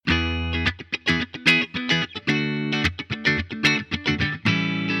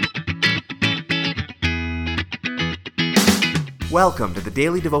Welcome to the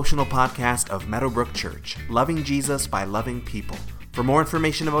daily devotional podcast of Meadowbrook Church, loving Jesus by loving people. For more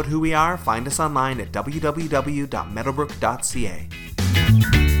information about who we are, find us online at www.meadowbrook.ca.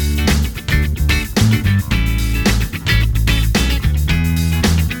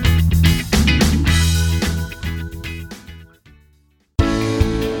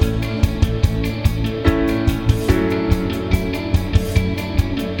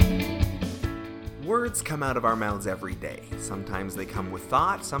 Words come out of our mouths every day. Sometimes they come with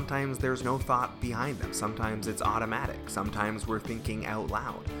thought, sometimes there's no thought behind them, sometimes it's automatic, sometimes we're thinking out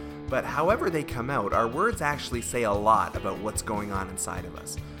loud. But however they come out, our words actually say a lot about what's going on inside of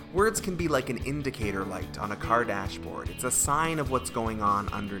us. Words can be like an indicator light on a car dashboard. It's a sign of what's going on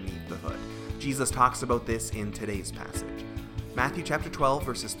underneath the hood. Jesus talks about this in today's passage. Matthew chapter 12,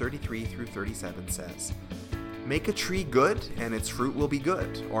 verses 33 through 37 says, "Make a tree good, and its fruit will be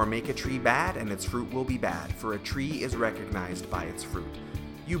good, or make a tree bad, and its fruit will be bad, for a tree is recognized by its fruit.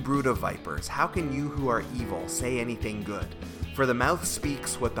 You brood of vipers, how can you who are evil say anything good? For the mouth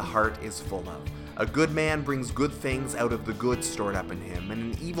speaks what the heart is full of. A good man brings good things out of the good stored up in him,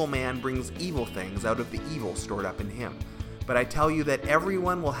 and an evil man brings evil things out of the evil stored up in him. But I tell you that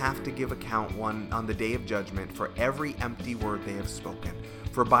everyone will have to give account on the day of judgment for every empty word they have spoken.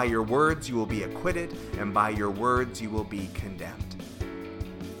 For by your words you will be acquitted, and by your words you will be condemned."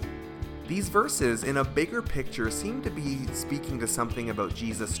 These verses, in a bigger picture, seem to be speaking to something about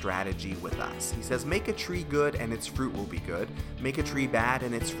Jesus' strategy with us. He says, make a tree good and its fruit will be good. Make a tree bad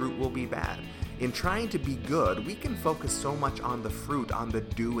and its fruit will be bad. In trying to be good, we can focus so much on the fruit, on the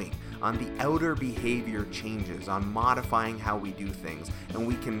doing, on the outer behavior changes, on modifying how we do things, and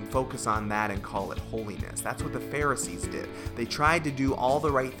we can focus on that and call it holiness. That's what the Pharisees did. They tried to do all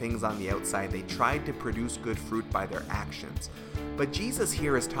the right things on the outside. They tried to produce good fruit by their actions. But Jesus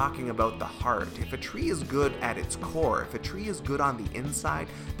here is talking about the heart. If a tree is good at its core, if a tree is good on the inside,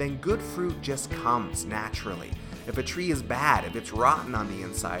 then good fruit just comes naturally. If a tree is bad, if it's rotten on the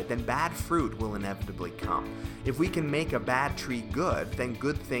inside, then bad fruit will inevitably come. If we can make a bad tree good, then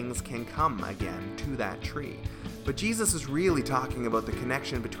good things can come again to that tree. But Jesus is really talking about the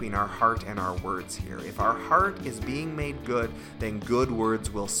connection between our heart and our words here. If our heart is being made good, then good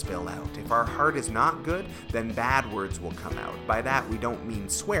words will spill out. If our heart is not good, then bad words will come out. By that, we don't mean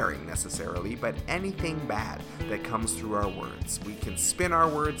swearing necessarily, but anything bad that comes through our words. We can spin our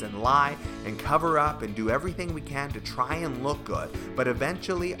words and lie and cover up and do everything we can to try and look good, but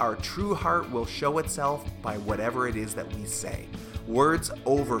eventually our true heart will show itself by whatever it is that we say. Words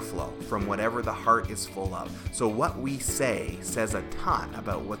overflow from whatever the heart is full of. So what we say says a ton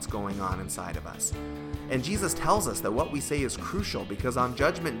about what's going on inside of us. And Jesus tells us that what we say is crucial because on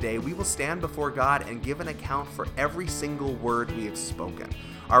Judgment Day, we will stand before God and give an account for every single word we have spoken.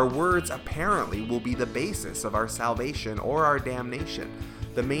 Our words apparently will be the basis of our salvation or our damnation.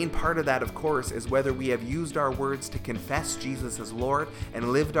 The main part of that, of course, is whether we have used our words to confess Jesus as Lord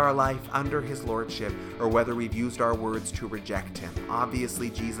and lived our life under His Lordship, or whether we've used our words to reject Him. Obviously,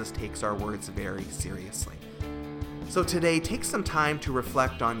 Jesus takes our words very seriously. So today, take some time to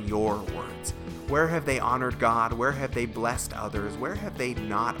reflect on your words. Where have they honored God? Where have they blessed others? Where have they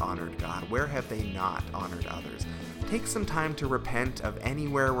not honored God? Where have they not honored others? Take some time to repent of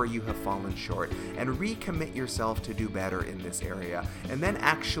anywhere where you have fallen short and recommit yourself to do better in this area. And then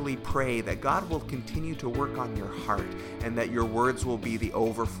actually pray that God will continue to work on your heart and that your words will be the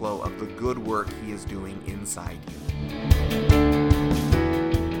overflow of the good work He is doing inside you.